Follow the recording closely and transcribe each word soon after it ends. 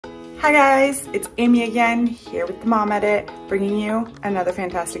Hi guys, it's Amy again, here with the Mom Edit, bringing you another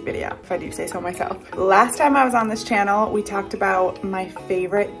fantastic video, if I do say so myself. Last time I was on this channel, we talked about my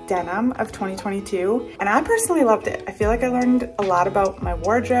favorite denim of 2022, and I personally loved it. I feel like I learned a lot about my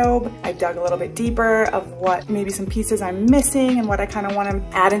wardrobe. I dug a little bit deeper of what maybe some pieces I'm missing and what I kind of want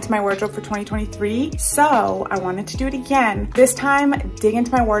to add into my wardrobe for 2023. So I wanted to do it again. This time, dig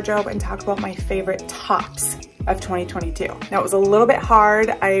into my wardrobe and talk about my favorite tops of 2022. Now it was a little bit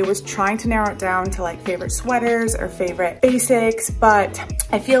hard. I was trying to narrow it down to like favorite sweaters or favorite basics, but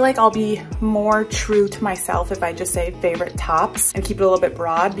I feel like I'll be more true to myself if I just say favorite tops and keep it a little bit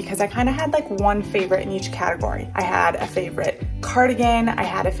broad, because I kind of had like one favorite in each category. I had a favorite cardigan, I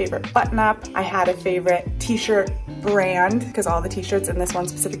had a favorite button up, I had a favorite t-shirt brand, because all the t-shirts in this one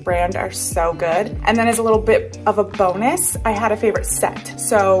specific brand are so good. And then as a little bit of a bonus, I had a favorite set.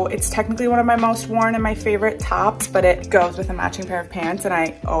 So it's technically one of my most worn and my favorite tops, but it goes with a matching pair of pants and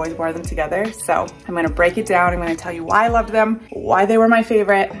I always wear them together. So I'm gonna break it down. I'm gonna tell you why I loved them, why they were my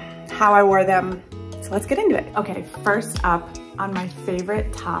favorite, how I wore them. So let's get into it. Okay, first up on my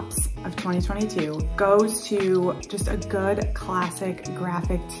favorite tops of 2022 goes to just a good classic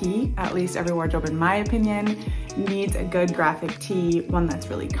graphic tee. At least every wardrobe, in my opinion, needs a good graphic tee, one that's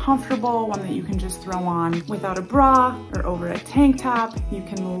really comfortable, one that you can just throw on without a bra or over a tank top. You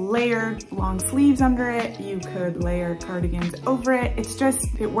can layer long sleeves under it. You could layer cardigans over it. It's just,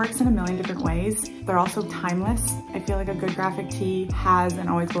 it works in a million different ways. They're also timeless. I feel like a good graphic tee has and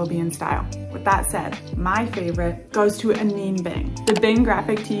always will be in style. With that said, my favorite goes to Anine Bing. The Bing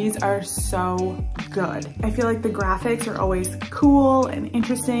graphic tees are so good. I feel like the graphics are always cool and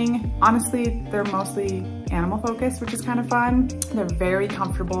interesting. Honestly, they're mostly animal focused, which is kind of fun. They're very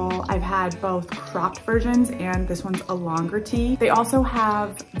comfortable. I've had both cropped versions and this one's a longer tee. They also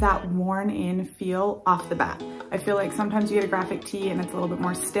have that worn in feel off the bat. I feel like sometimes you get a graphic tee and it's a little bit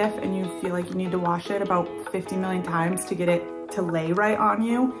more stiff and you feel like you need to wash it about 50 million times to get it to lay right on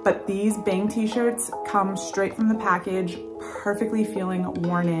you. But these Bing t-shirts come straight from the package, perfectly feeling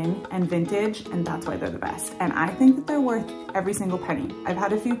worn in and vintage, and that's why they're the best. And I think that they're worth every single penny. I've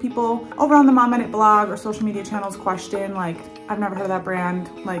had a few people over on the Mom Edit blog or social media channels question, like, I've never heard of that brand,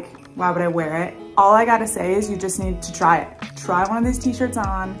 like, why would I wear it? All I gotta say is you just need to try it. Try one of these t-shirts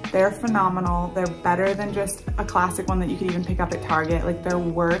on. They're phenomenal. They're better than just a classic one that you could even pick up at Target. Like, they're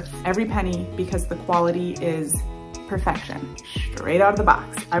worth every penny because the quality is perfection, straight out of the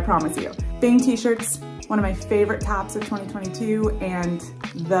box, I promise you. Bing t-shirts, one of my favorite tops of 2022 and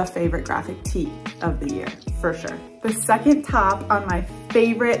the favorite graphic tee of the year, for sure. The second top on my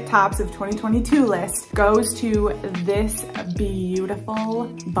favorite tops of 2022 list goes to this beautiful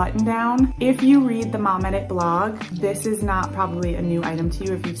button down. If you read the Mom Edit blog, this is not probably a new item to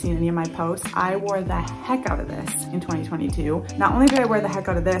you if you've seen any of my posts. I wore the heck out of this in 2022. Not only did I wear the heck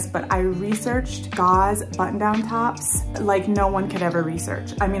out of this, but I researched gauze button down tops like no one could ever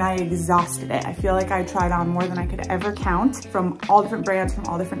research. I mean, I exhausted it. I feel like I tried on more than I could ever count from all different brands, from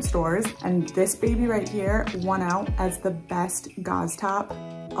all different stores. And this baby right here won out as the best gauze top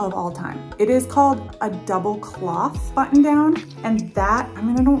of all time. It is called a double cloth button down, and that, I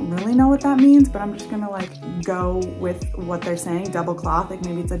mean, I don't really know what that means, but I'm just gonna like go with what they're saying, double cloth, like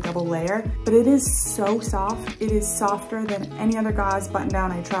maybe it's a double layer, but it is so soft. It is softer than any other gauze button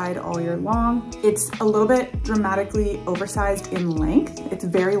down I tried all year long. It's a little bit dramatically oversized in length. It's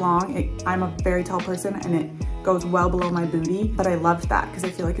very long. I'm a very tall person and it goes well below my booty, but I loved that because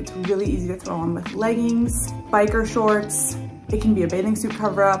I feel like it's really easy to throw on with leggings, biker shorts. It can be a bathing suit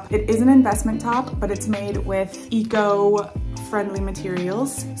cover up. It is an investment top, but it's made with eco-friendly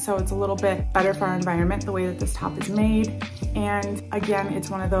materials. So it's a little bit better for our environment, the way that this top is made. And again, it's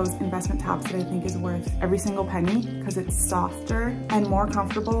one of those investment tops that I think is worth every single penny because it's softer and more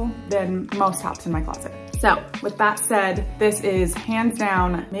comfortable than most tops in my closet. So with that said, this is hands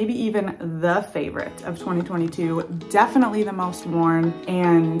down, maybe even the favorite of 2022, definitely the most worn,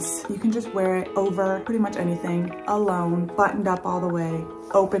 and you can just wear it over pretty much anything, alone, buttoned up all the way,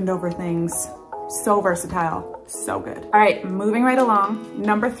 opened over things. So versatile, so good. All right, moving right along.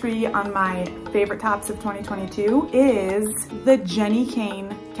 Number 3 on my favorite tops of 2022 is the Jenni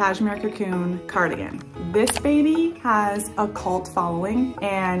Kayne Cashmere Cocoon cardigan. This baby has a cult following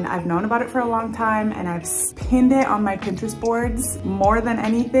and I've known about it for a long time and I've pinned it on my Pinterest boards more than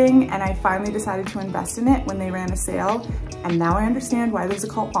anything, and I finally decided to invest in it when they ran a sale, and now I understand why there's a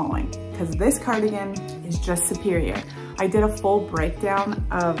cult following, because this cardigan is just superior. I did a full breakdown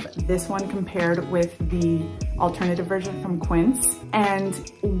of this one compared with the alternative version from Quince,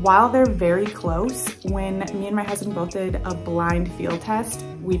 and while they're very close, when me and my husband both did a blind field test,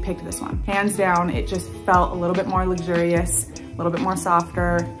 we picked this one. Hands down, it just felt a little bit more luxurious, a little bit more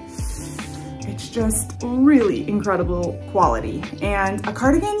softer. It's just really incredible quality. And a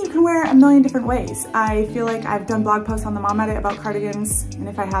cardigan you can wear a million different ways. I feel like I've done blog posts on the Mom Edit about cardigans, and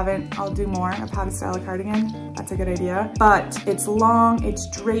if I haven't, I'll do more of how to style a cardigan. That's a good idea. But it's long, it's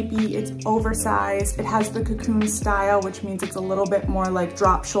drapey, it's oversized. It has the Cocoon style, which means it's a little bit more like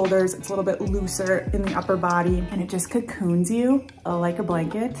drop shoulders. It's a little bit looser in the upper body, and it just cocoons you like a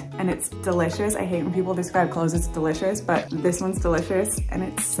blanket, and it's delicious. I hate when people describe clothes as delicious, but this one's delicious, and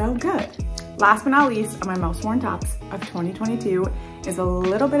it's so good. Last but not least, of my most worn tops of 2022 is a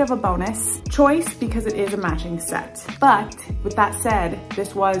little bit of a bonus choice because it is a matching set. But with that said,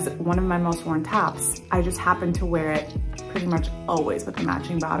 this was one of my most worn tops. I just happen to wear it pretty much always with the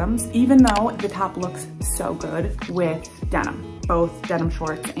matching bottoms, even though the top looks so good with denim, both denim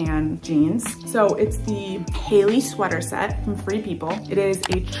shorts and jeans. So it's the Hailee sweater set from Free People. It is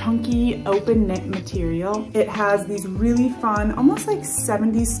a chunky open knit material. It has these really fun, almost like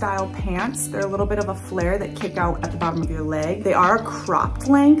 70s style pants. They're a little bit of a flare that kick out at the bottom of your leg. They are a cropped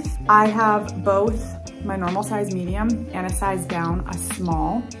length. I have both my normal size medium and a size down, a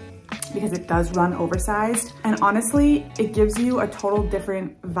small, because it does run oversized. And honestly, it gives you a total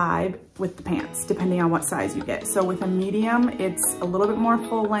different vibe with the pants, depending on what size you get. So with a medium, it's a little bit more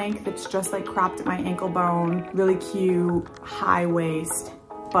full length. It's just like cropped at my ankle bone, really cute, high waist.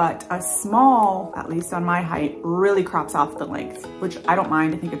 But a small, at least on my height, really crops off the length, which I don't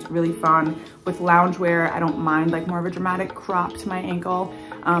mind. I think it's really fun. With loungewear, I don't mind like more of a dramatic crop to my ankle.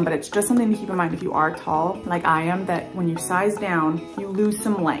 But it's just something to keep in mind if you are tall, like I am, that when you size down, you lose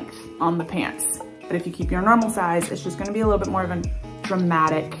some length on the pants. But if you keep your normal size, it's just gonna be a little bit more of a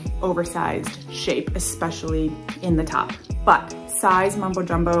dramatic, oversized shape, especially in the top. But size mumbo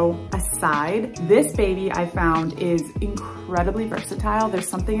jumbo aside, this baby I found is incredibly versatile. There's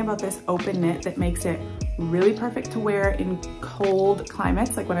something about this open knit that makes it really perfect to wear in cold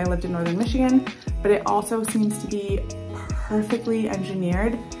climates, like when I lived in Northern Michigan, but it also seems to be perfectly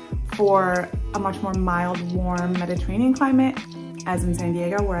engineered for a much more mild, warm Mediterranean climate, as in San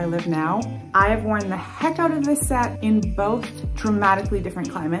Diego, where I live now. I have worn the heck out of this set in both dramatically different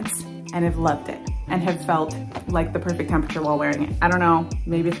climates and have loved it and have felt like the perfect temperature while wearing it. I don't know,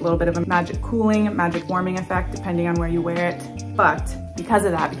 maybe it's a little bit of a magic cooling, magic warming effect depending on where you wear it. But because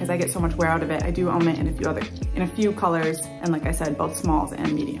of that, because I get so much wear out of it, I do own it in a few colors, and like I said, both smalls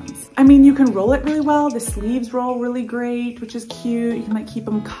and mediums. I mean, you can roll it really well. The sleeves roll really great, which is cute. You can like keep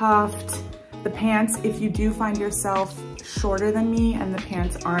them cuffed. The pants, if you do find yourself shorter than me and the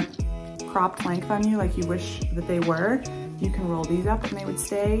pants aren't cropped length on you like you wish that they were, you can roll these up and they would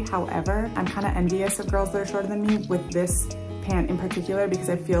stay. However, I'm kind of envious of girls that are shorter than me with this pant in particular, because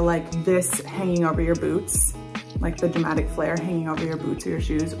I feel like this hanging over your boots, like the dramatic flare hanging over your boots or your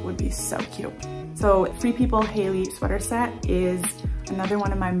shoes, would be so cute. So Free People Hailee sweater set is another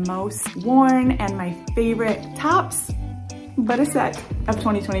one of my most worn and my favorite tops, but a set of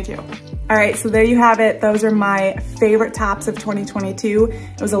 2022. All right, so there you have it. Those are my favorite tops of 2022.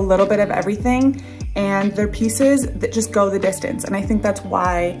 It was a little bit of everything, and they're pieces that just go the distance. And I think that's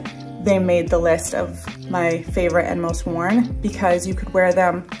why they made the list of my favorite and most worn, because you could wear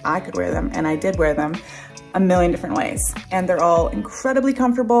them, I could wear them, and I did wear them a million different ways. And they're all incredibly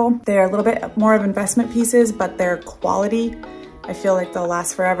comfortable. They're a little bit more of investment pieces, but their quality, I feel like they'll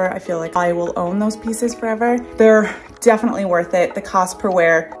last forever. I feel like I will own those pieces forever. They're definitely worth it. The cost per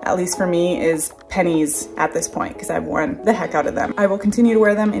wear, at least for me, is pennies at this point because I've worn the heck out of them. I will continue to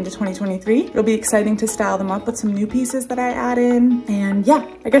wear them into 2023. It'll be exciting to style them up with some new pieces that I add in. And yeah,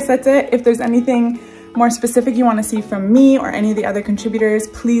 I guess that's it. If there's anything more specific you want to see from me or any of the other contributors,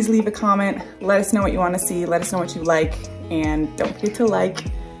 please leave a comment. Let us know what you want to see. Let us know what you like. And don't forget to like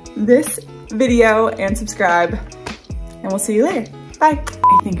this video and subscribe. And we'll see you later. Bye.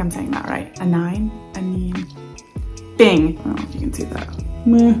 I think I'm saying that right. Anine Bing. I don't know if you can see that.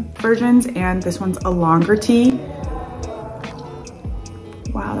 Versions, and this one's a longer tee.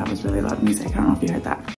 Wow, that was really loud music. I don't know if you heard that.